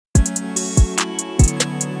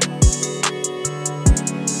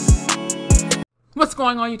What's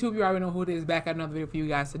going on, YouTube? You already know who it is. Back at another video for you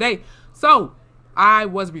guys today. So, I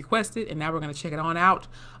was requested, and now we're going to check it on out.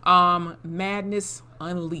 Madness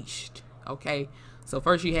Unleashed. Okay. So,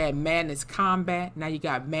 first you had Madness Combat. Now you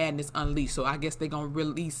got Madness Unleashed. So, I guess they're going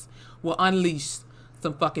to unleash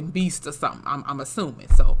some fucking beast or something. I'm assuming.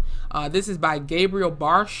 So, this is by Gabriel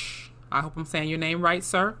Barsh. I hope I'm saying your name right,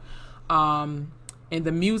 sir. And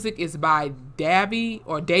the music is by Davy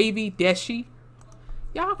Deshi.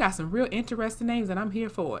 Y'all got some real interesting names, and I'm here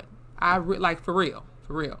for it. Like for real.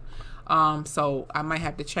 So I might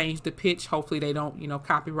have to change the pitch. Hopefully they don't,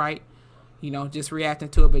 copyright, just reacting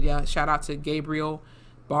to it. But yeah, shout out to Gabriel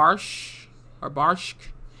Barsh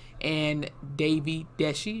and Davy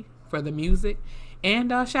Deshi for the music, and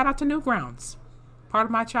shout out to Newgrounds, part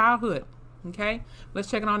of my childhood. Okay,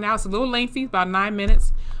 let's check it on now. It's a little lengthy, about 9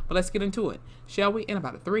 minutes, but let's get into it, shall we? In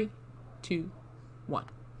about a 3, 2, 1.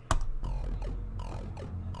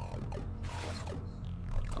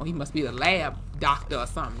 Oh, he must be the lab doctor or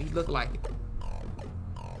something. He look like it.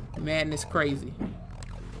 Madness crazy.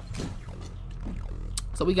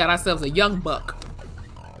 So we got ourselves a young buck.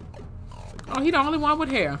 Oh, he the only one with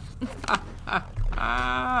hair.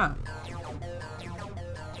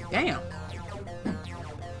 Damn.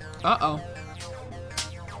 Uh-oh.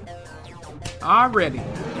 Already.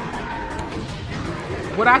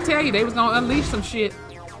 What I tell you, they was gonna unleash some shit.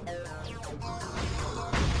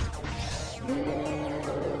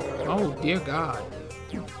 Oh, dear God.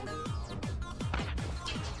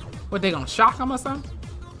 What, they gonna shock him or something?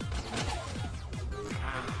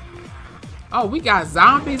 Oh, we got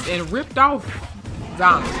zombies and ripped off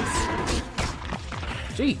zombies.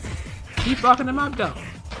 Jeez. He fucking them up, though.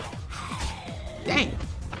 Dang.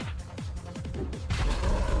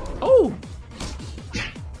 Oh.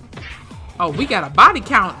 Oh, we got a body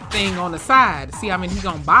count thing on the side. See, I mean, he's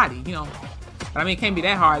gonna body, But I mean, it can't be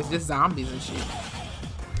that hard. It's just zombies and shit.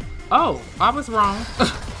 Oh, I was wrong.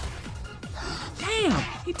 Damn,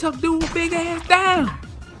 he took dude big ass down.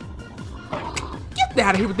 Get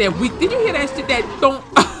out of here with that weak. Did you hear that shit? That don't.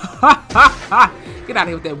 Get out of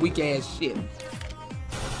here with that weak ass shit.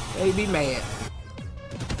 They be mad.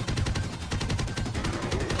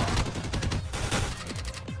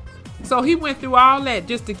 So he went through all that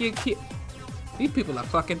just to get killed. These people are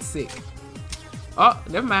fucking sick. Oh,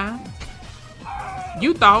 never mind.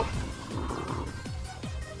 You thought.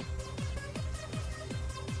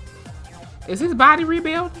 Is his body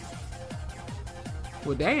rebuilding?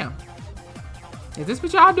 Well, damn. Is this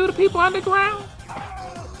what y'all do to people underground?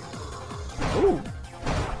 Ooh.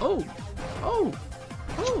 Oh. Oh.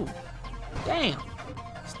 Oh. Damn.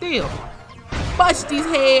 Still. Bust his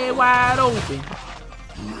head wide open.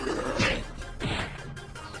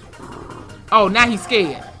 Oh, now he's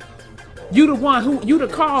scared. You the one you the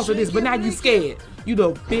cause of this, but now you scared. You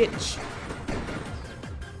the bitch.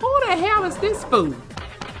 Who the hell is this fool?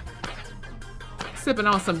 Sipping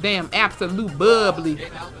on some damn absolute bubbly.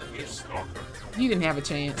 You didn't have a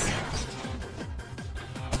chance.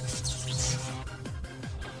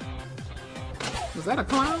 Was that a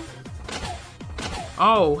clown?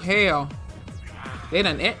 Oh, hell. They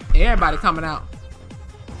done, everybody coming out.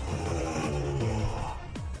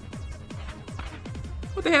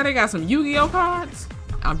 What the hell, they got some Yu-Gi-Oh cards?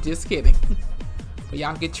 I'm just kidding. But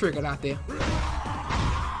y'all get triggered out there.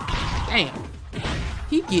 Damn.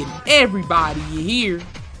 He getting everybody here.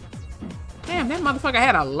 Damn, that motherfucker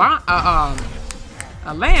had a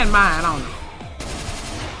landmine on it.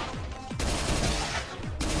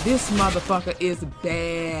 This motherfucker is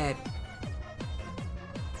bad.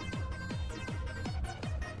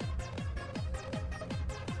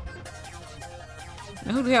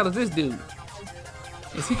 Now who the hell is this dude?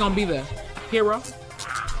 Is he gonna be the hero?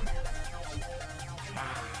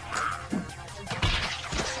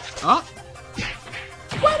 Oh.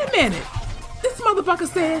 Wait a minute. This motherfucker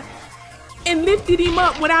said and lifted him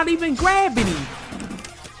up without even grabbing him.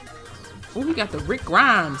 Oh, we got the Rick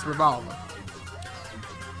Grimes revolver.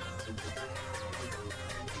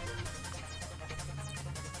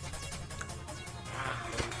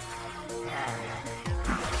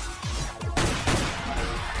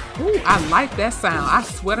 Ooh, I like that sound. I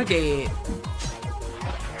swear to God.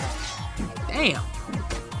 Damn.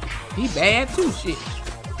 He bad too, shit.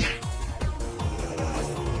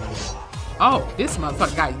 Oh, this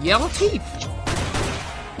motherfucker got yellow teeth.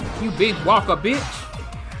 You big walker bitch.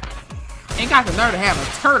 Ain't got the nerve to have a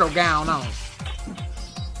turtle gown on.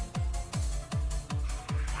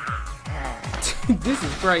 This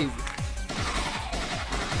is crazy.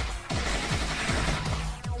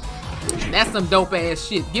 That's some dope ass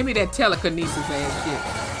shit. Give me that telekinesis ass shit.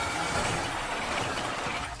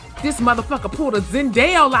 This motherfucker pulled a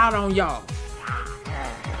Zendale out on y'all.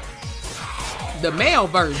 The male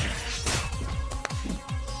version.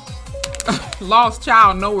 Lost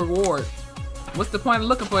child, no reward. What's the point of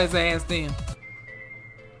looking for his ass then?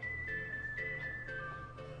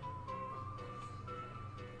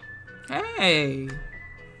 Hey.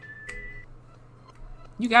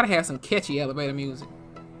 You gotta have some catchy elevator music.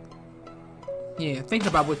 Yeah, think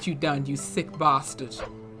about what you done, you sick bastard.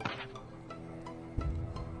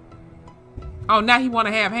 Oh, now he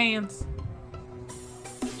wanna have hands?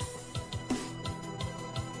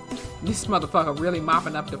 This motherfucker really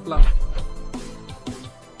mopping up the floor.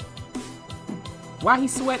 Why he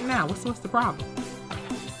sweating now? What's the problem?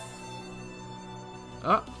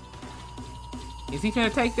 Oh. Is he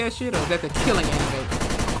finna take that shit, or is that the killing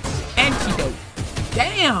antidote?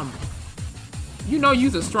 Damn! You know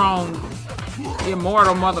you's a strong,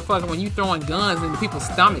 immortal motherfucker when you throwing guns into people's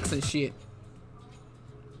stomachs and shit.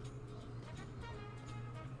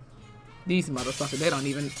 These motherfuckers, they don't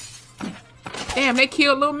even... Damn, they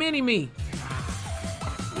killed little mini-me.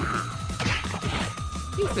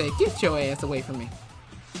 He said, get your ass away from me.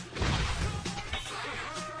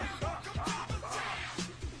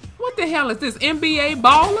 What the hell is this, NBA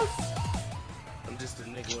baller? I'm just a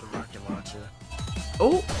nigga with a rocket launcher.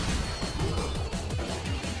 Oh.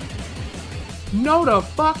 No the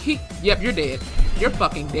fuck he... Yep, you're dead. You're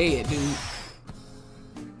fucking dead, dude.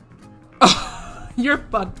 You're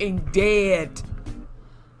fucking dead.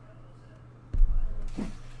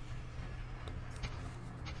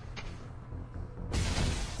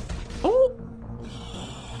 Oh.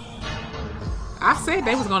 I said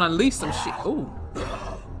they was gonna unleash some shit. Ooh.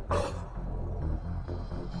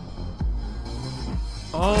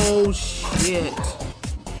 Oh shit.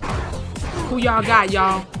 Who y'all got,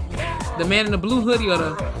 y'all? The man in the blue hoodie or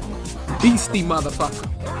the beastie motherfucker?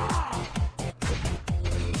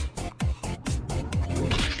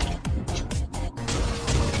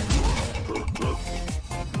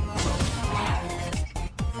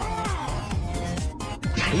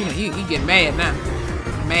 He get mad now.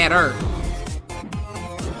 Madder.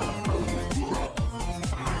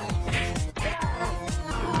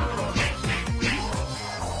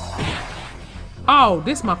 Oh,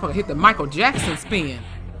 this motherfucker hit the Michael Jackson spin.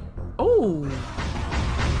 Ooh.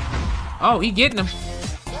 Oh, he getting him.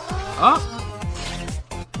 Oh.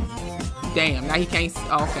 Damn, now he can't.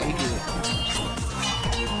 Oh, okay, he good.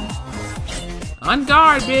 On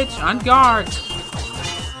guard, bitch. On guard.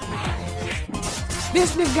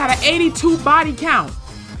 This nigga got an 82 body count.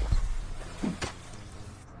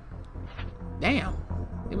 Damn.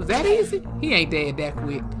 It was that easy? He ain't dead that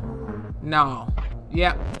quick. No.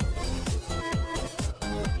 Yep.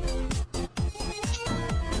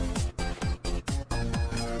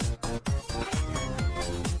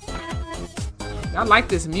 I like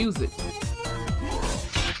this music.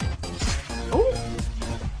 Ooh.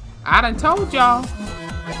 I done told y'all.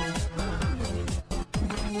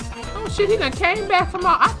 Oh shit, he done came back from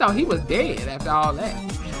all... I thought he was dead after all that.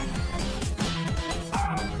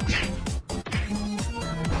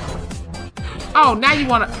 Oh, now you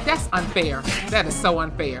wanna... That's unfair. That is so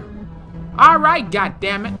unfair. Alright,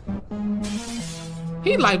 goddammit.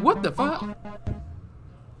 He like, what the fuck?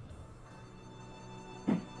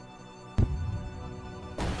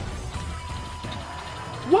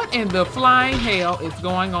 What in the flying hell is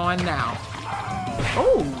going on now?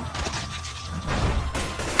 Oh.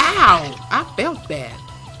 Ow! I felt that.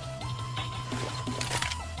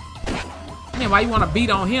 Man, why you want to beat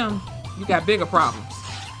on him? You got bigger problems.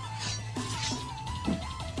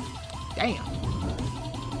 Damn.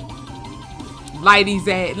 Light his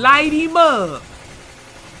ass. Light him up.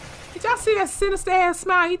 Did y'all see that sinister ass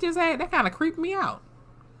smile he just had? That kind of creeped me out.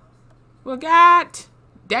 Well, god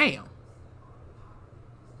damn.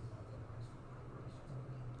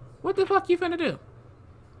 What the fuck you finna do?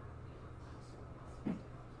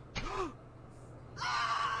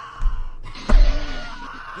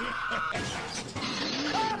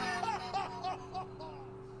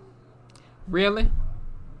 Really?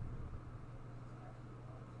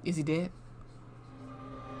 Is he dead?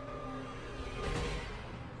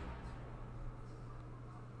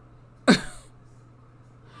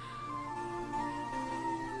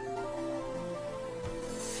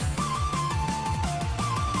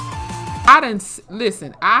 I didn't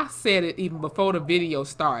listen. I said it even before the video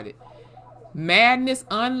started. Madness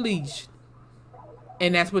Unleashed,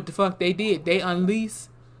 and that's what the fuck they did. They unleashed.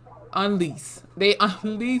 They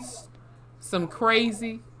unleashed some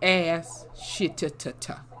crazy ass shit.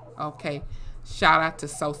 Okay, shout out to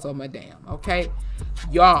Soso Madame. Okay,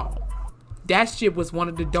 y'all. That shit was one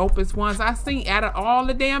of the dopest ones I seen out of all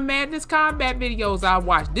the damn Madness Combat videos I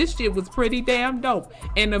watched. This shit was pretty damn dope,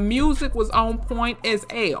 and the music was on point as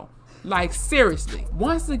hell. Like, seriously.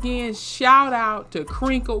 Once again, shout out to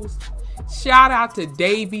Crinkles. Shout out to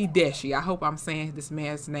Davey Deshi. I hope I'm saying this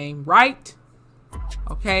man's name right.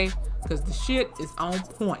 Okay? Because the shit is on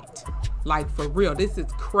point. Like, for real. This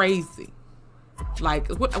is crazy. Like,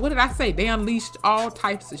 what did I say? They unleashed all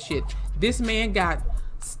types of shit. This man got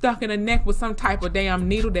stuck in the neck with some type of damn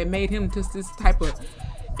needle that made him just this type of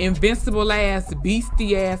invincible ass,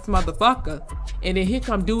 beastie ass motherfucker. And then here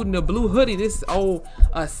come dude in the blue hoodie, this old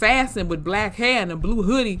assassin with black hair and a blue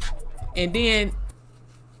hoodie. And then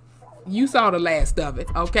you saw the last of it,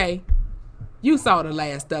 okay? You saw the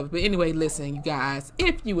last of it. But anyway, listen, you guys,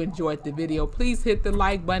 if you enjoyed the video, please hit the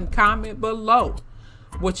like button, comment below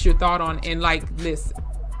what's your thought on, and like, listen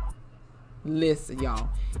y'all,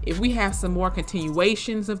 if we have some more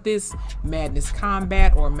continuations of this Madness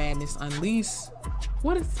Combat or Madness Unleashed,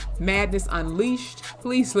 what is Madness Unleashed,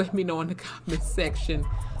 please let me know in the comment section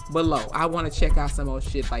below. I want to check out some more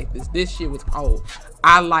shit like this. This shit was cold.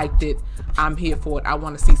 I liked it. I'm here for it. I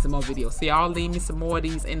want to see some more videos. So y'all leave me some more of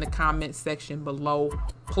these in the comment section below,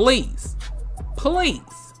 please.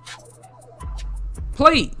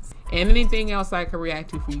 And anything else I can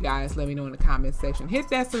react to for you guys, let me know in the comment section. Hit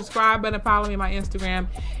that subscribe button, follow me on my Instagram,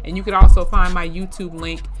 and you can also find my YouTube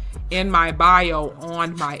link in my bio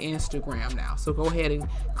on my Instagram now. So go ahead and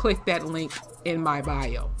click that link in my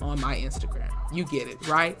bio on my Instagram. You get it,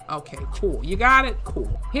 right? Okay, cool. You got it?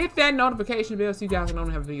 Cool. Hit that notification bell so you guys know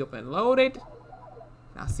when I have a video up and loaded.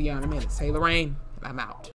 I'll see y'all in a minute. Say Lorraine, and I'm out.